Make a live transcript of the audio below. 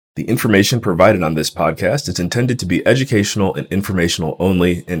The information provided on this podcast is intended to be educational and informational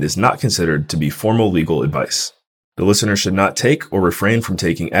only and is not considered to be formal legal advice. The listener should not take or refrain from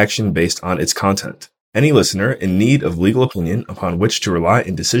taking action based on its content. Any listener in need of legal opinion upon which to rely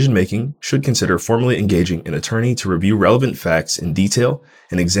in decision-making should consider formally engaging an attorney to review relevant facts in detail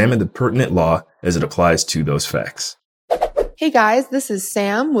and examine the pertinent law as it applies to those facts. Hey guys, this is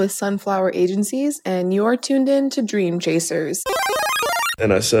Sam with Sunflower Agencies, and you are tuned in to Dream Chasers.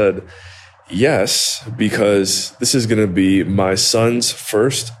 And I said, yes, because this is going to be my son's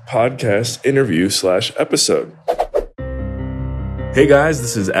first podcast interview/episode. Hey guys,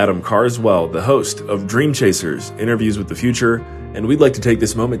 this is Adam Carswell, the host of Dream Chasers, Interviews with the Future, and we'd like to take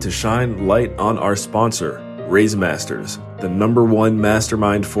this moment to shine light on our sponsor, Raise Masters, the #1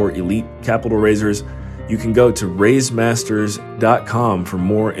 mastermind for elite capital raisers. You can go to raisemasters.com for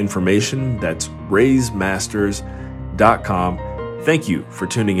more information. That's raisemasters.com. Thank you for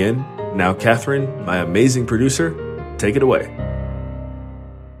tuning in. Now, Catherine, my amazing producer, take it away.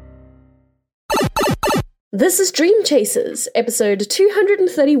 This is Dream Chasers, episode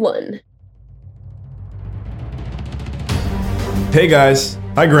 231. Hey guys,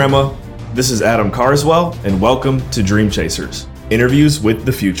 hi Grandma. This is Adam Carswell, and welcome to Dream Chasers, Interviews with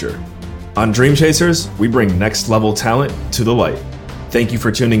the Future. On Dream Chasers, we bring next level talent to the light. Thank you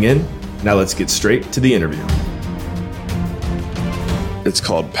for tuning in. Now let's get straight to the interview. It's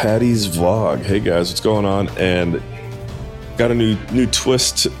called Patty's Vlog. Hey guys, what's going on? And got a new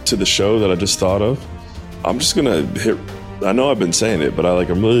twist to the show that I just thought of. I'm just gonna hit. I know I've been saying it, but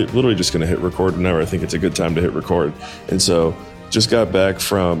I'm literally just gonna hit record whenever I think it's a good time to hit record. And so, just got back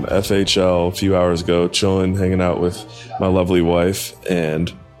from FHL a few hours ago, chilling, hanging out with my lovely wife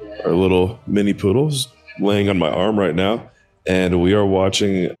and our little mini poodles laying on my arm right now. And we are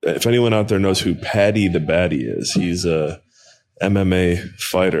watching. If anyone out there knows who Paddy the Baddy is, he's a MMA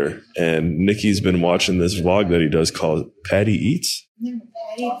fighter, and Nikki's been watching this vlog that he does called Paddy Eats?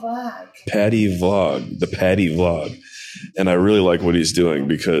 Paddy Vlog. Paddy Vlog, the Paddy Vlog. And I really like what he's doing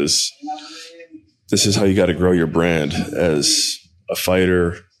because this is how you got to grow your brand as a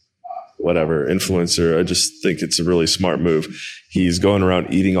fighter, whatever, influencer. I just think it's a really smart move. He's going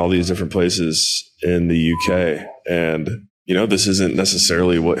around eating all these different places in the UK. And, you know, this isn't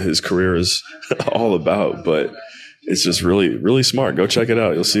necessarily what his career is all about, but it's just really, really smart. Go check it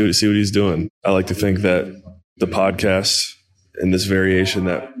out. You'll see what he's doing. I like to think that the podcast and this variation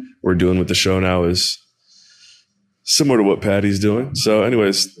that we're doing with the show now is similar to what Paddy's doing. So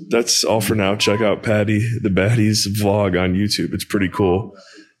anyways, that's all for now. Check out Paddy the Baddy's vlog on YouTube. It's pretty cool.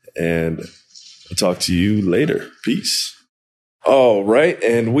 And I'll talk to you later. Peace. All right.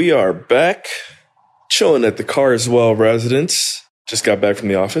 And we are back chilling at the Carswell residence. Just got back from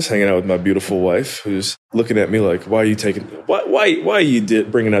the office, hanging out with my beautiful wife, who's looking at me like, "Why are you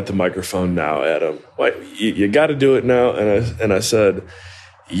bringing out the microphone now, Adam? Why you got to do it now?" And I said,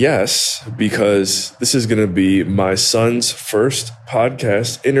 "Yes, because this is going to be my son's first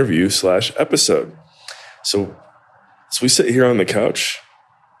podcast interview/episode." So as we sit here on the couch,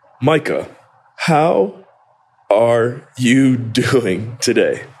 Micah, how are you doing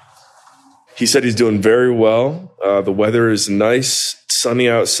today? He said he's doing very well. The weather is nice, sunny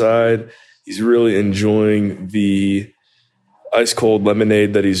outside. He's really enjoying the ice cold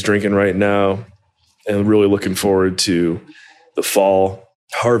lemonade that he's drinking right now, and really looking forward to the fall,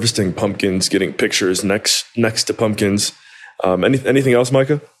 harvesting pumpkins, getting pictures next to pumpkins. Anything else,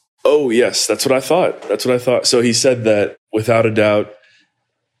 Micah? Oh, yes, that's what I thought. So he said that without a doubt,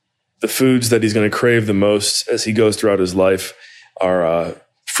 the foods that he's going to crave the most as he goes throughout his life are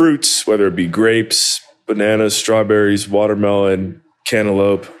fruits, whether it be grapes, bananas, strawberries, watermelon,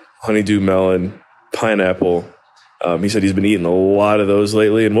 cantaloupe, honeydew melon, pineapple. He said he's been eating a lot of those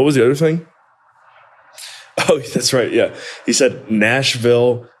lately. And what was the other thing? Oh, that's right. Yeah. He said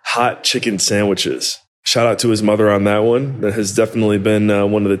Nashville hot chicken sandwiches. Shout out to his mother on that one. That has definitely been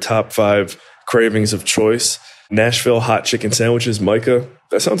one of the top 5 cravings of choice. Nashville hot chicken sandwiches. Micah,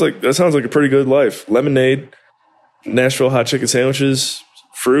 that sounds like a pretty good life. Lemonade, Nashville hot chicken sandwiches,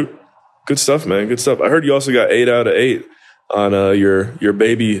 fruit. Good stuff, man. Good stuff. I heard you also got 8 out of 8 on your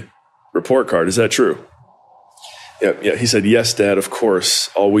baby report card. Is that true? Yeah. He said, "Yes, Dad, of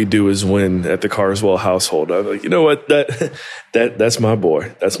course. All we do is win at the Carswell household." I was like, you know what? That's my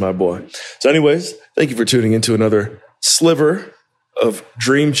boy. That's my boy. So anyways, thank you for tuning into another sliver of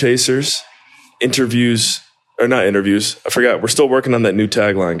Dream Chasers interviews, or not interviews. I forgot. We're still working on that new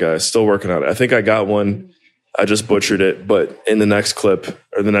tagline, guys. Still working on it. I think I got one. I just butchered it, but in the next clip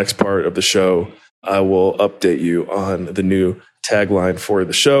or the next part of the show, I will update you on the new tagline for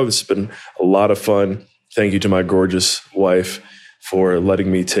the show. This has been a lot of fun. Thank you to my gorgeous wife for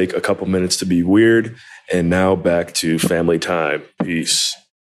letting me take a couple minutes to be weird. And now back to family time. Peace.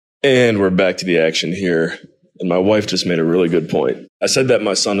 And we're back to the action here. And my wife just made a really good point. I said that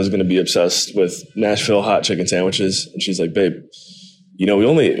my son is going to be obsessed with Nashville hot chicken sandwiches. And she's like, babe, we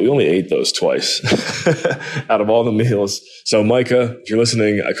only ate those twice out of all the meals. So Micah, if you're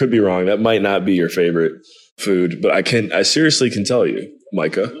listening, I could be wrong. That might not be your favorite food, but I seriously can tell you,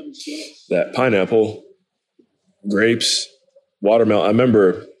 Micah, that pineapple, grapes, watermelon. I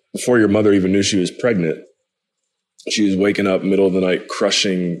remember before your mother even knew she was pregnant, she was waking up middle of the night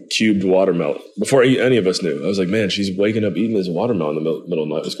crushing cubed watermelon. Before any of us knew, I was like, man, she's waking up eating this watermelon in the middle of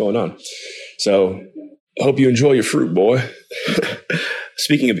the night. What's going on? So I hope you enjoy your fruit, boy.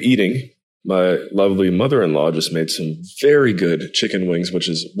 Speaking of eating, my lovely mother-in-law just made some very good chicken wings, which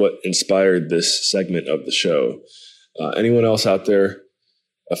is what inspired this segment of the show. Anyone else out there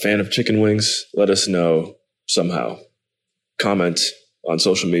a fan of chicken wings? Let us know somehow. Comment on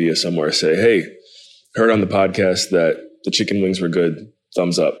social media somewhere. Say, hey, heard on the podcast that the chicken wings were good.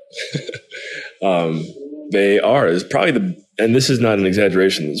 Thumbs up. They are. It's probably and this is not an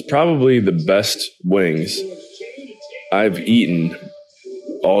exaggeration, it's probably the best wings I've eaten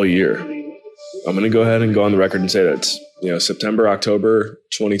all year. I'm going to go ahead and go on the record and say that's, September, October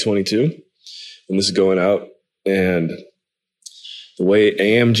 2022 when this is going out. And the way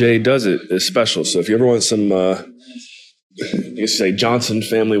AMJ does it is special. So if you ever want some, you say Johnson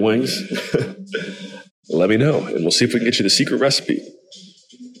family wings, let me know. And we'll see if we can get you the secret recipe.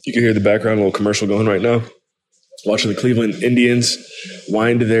 You can hear the background, a little commercial going right now. Watching the Cleveland Indians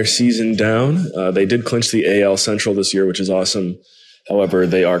wind their season down. They did clinch the AL Central this year, which is awesome. However,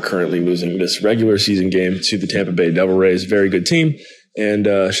 they are currently losing this regular season game to the Tampa Bay Devil Rays. Very good team. And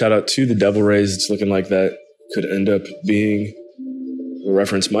shout out to the Devil Rays. It's looking like that could end up being, we'll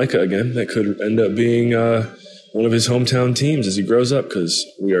reference Micah again, that could end up being one of his hometown teams as he grows up, because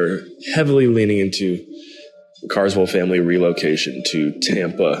we are heavily leaning into the Carswell family relocation to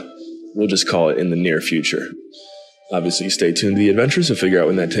Tampa. We'll just call it in the near future. Obviously, stay tuned to the adventures to figure out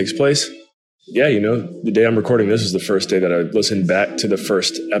when that takes place. Yeah, the day I'm recording this is the first day that I listened back to the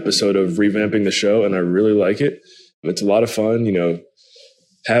first episode of revamping the show, and I really like it. It's a lot of fun,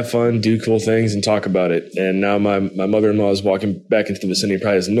 have fun, do cool things, and talk about it. And now my mother-in-law is walking back into the vicinity,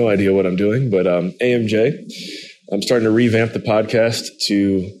 probably has no idea what I'm doing, but AMJ, I'm starting to revamp the podcast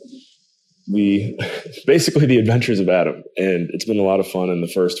to basically the adventures of Adam, and it's been a lot of fun. And the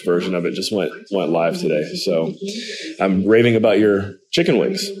first version of it just went live today. So I'm raving about your chicken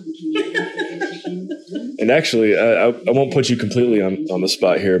wings. And actually, I won't put you completely on the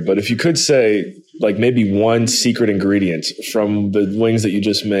spot here, but if you could say like maybe one secret ingredient from the wings that you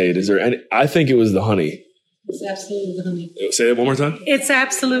just made, is there any? I think it was the honey. It's absolutely the honey. Say that one more time. It's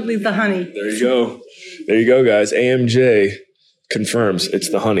absolutely the honey. There you go, guys. AMJ confirms it's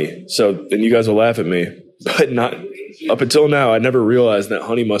the honey. So then you guys will laugh at me, but not up until now. I never realized that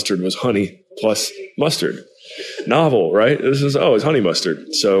honey mustard was honey plus mustard. Novel, right? It's honey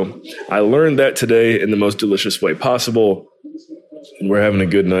mustard. So I learned that today in the most delicious way possible. And we're having a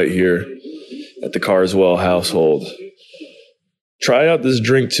good night here at the Carswell household. Try out this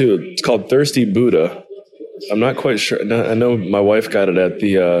drink too. It's called Thirsty Buddha. I'm not quite sure. I know my wife got it at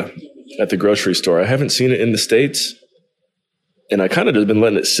the grocery store. I haven't seen it in the States. And I kind of just been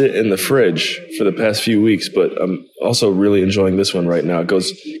letting it sit in the fridge for the past few weeks, but I'm also really enjoying this one right now.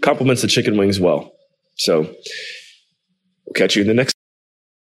 It complements the chicken wings well. So we'll catch you in the next.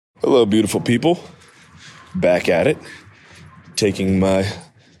 Hello, beautiful people. Back at it. Taking my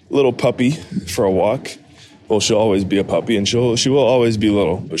little puppy for a walk. Well, she'll always be a puppy, and she will always be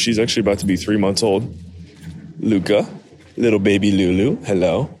little, but she's actually about to be 3 months old. Luca, little baby Lulu.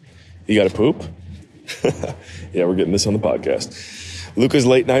 Hello. You got to poop? Yeah, we're getting this on the podcast. Luca's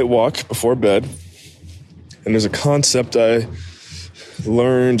late night walk before bed. And there's a concept I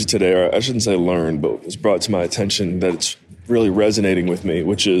learned today, or I shouldn't say learned, but was brought to my attention that it's really resonating with me,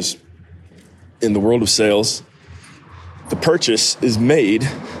 which is in the world of sales, the purchase is made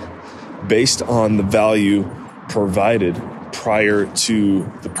based on the value provided prior to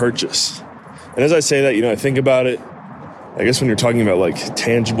the purchase. And as I say that, I think about it, I guess when you're talking about like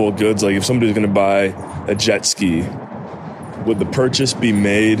tangible goods, like if somebody's going to buy a jet ski, would the purchase be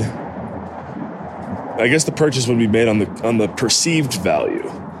made? I guess the purchase would be made on the perceived value.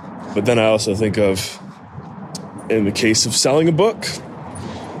 But then I also think of, in the case of selling a book,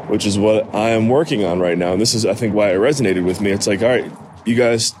 which is what I am working on right now. And this is, I think, why it resonated with me. It's like, all right, you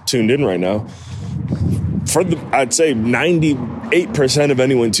guys tuned in right now. I'd say 98% of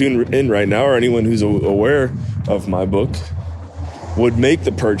anyone tuned in right now, or anyone who's aware of my book, would make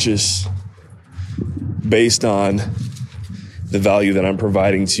the purchase based on the value that I'm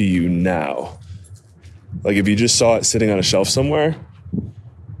providing to you now. Like if you just saw it sitting on a shelf somewhere,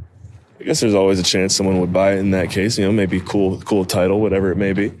 I guess there's always a chance someone would buy it in that case, maybe cool title, whatever it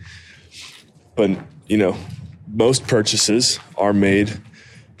may be. But, most purchases are made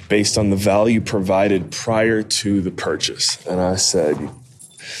based on the value provided prior to the purchase. And I said,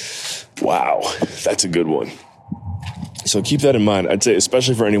 wow, that's a good one. So keep that in mind. I'd say,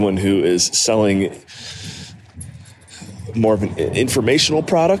 especially for anyone who is selling more of an informational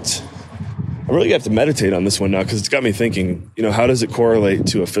product, I really have to meditate on this one now because it's got me thinking, how does it correlate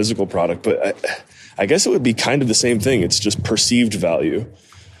to a physical product? But I guess it would be kind of the same thing. It's just perceived value.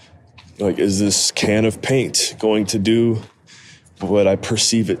 Like, is this can of paint going to do what I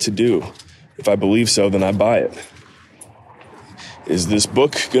perceive it to do? If I believe so, then I buy it. Is this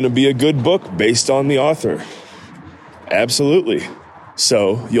book going to be a good book based on the author? Absolutely.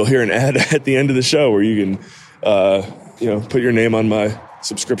 So you'll hear an ad at the end of the show where you can, put your name on my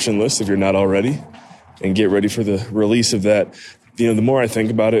subscription list if you're not already, and get ready for the release of that. The more I think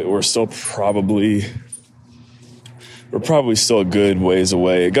about it, we're probably still a good ways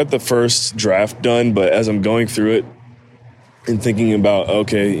away. I got the first draft done, but as I'm going through it and thinking about,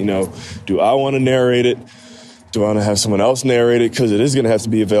 okay, do I want to narrate it? Do I want to have someone else narrate it? Because it is going to have to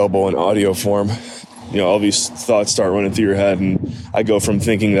be available in audio form. All these thoughts start running through your head, and I go from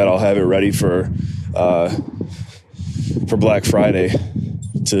thinking that I'll have it ready for Black Friday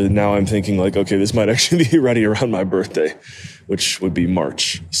to now I'm thinking like, okay, this might actually be ready around my birthday, which would be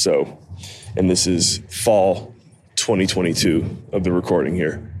March. So, and this is fall 2022 of the recording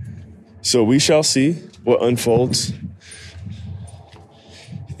here. So we shall see what unfolds.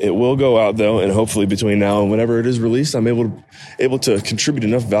 It will go out though, and hopefully between now and whenever it is released, I'm able to contribute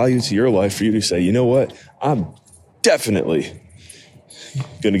enough value to your life for you to say, you know what, I'm definitely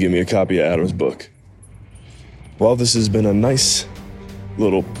going to give me a copy of Adam's book. Well, this has been a nice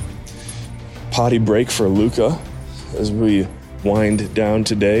little potty break for Luca as we wind down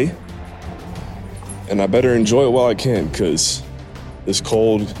today. And I better enjoy it while I can, because this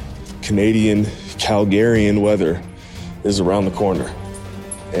cold Canadian Calgarian weather is around the corner.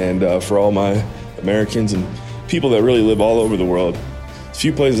 And for all my Americans and people that really live all over the world, a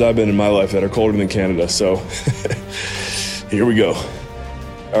few places I've been in my life that are colder than Canada. So here we go.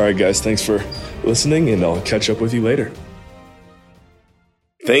 All right, guys, thanks for listening, and I'll catch up with you later.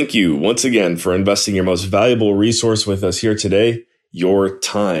 Thank you once again for investing your most valuable resource with us here today, your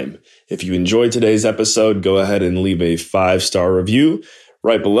time. If you enjoyed today's episode, go ahead and leave a 5-star review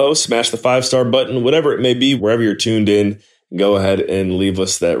right below. Smash the 5-star button, whatever it may be, wherever you're tuned in. Go ahead and leave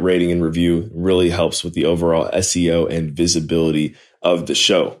us that rating and review. It really helps with the overall SEO and visibility of the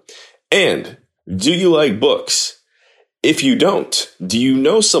show. And do you like books? If you don't, do you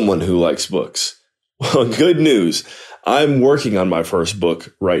know someone who likes books? Well, good news. I'm working on my first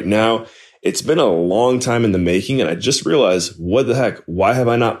book right now. It's been a long time in the making, and I just realized, what the heck? Why have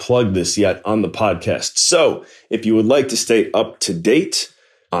I not plugged this yet on the podcast? So if you would like to stay up to date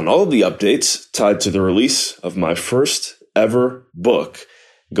on all of the updates tied to the release of my first ever book,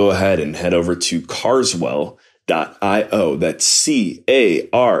 go ahead and head over to carswell.io. That's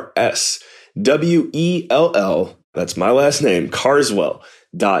CARSWELL. That's my last name, carswell.io,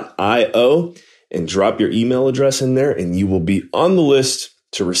 and drop your email address in there, and you will be on the list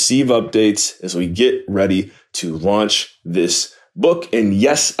to receive updates as we get ready to launch this book. And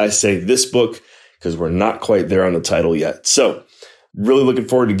yes, I say this book because we're not quite there on the title yet. So really looking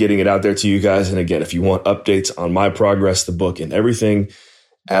forward to getting it out there to you guys. And again, if you want updates on my progress, the book, and everything,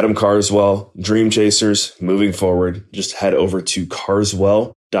 Adam Carswell, Dream Chasers, moving forward, just head over to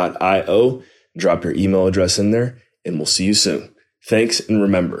carswell.io, drop your email address in there, and we'll see you soon. Thanks, and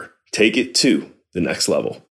remember, take it to the next level.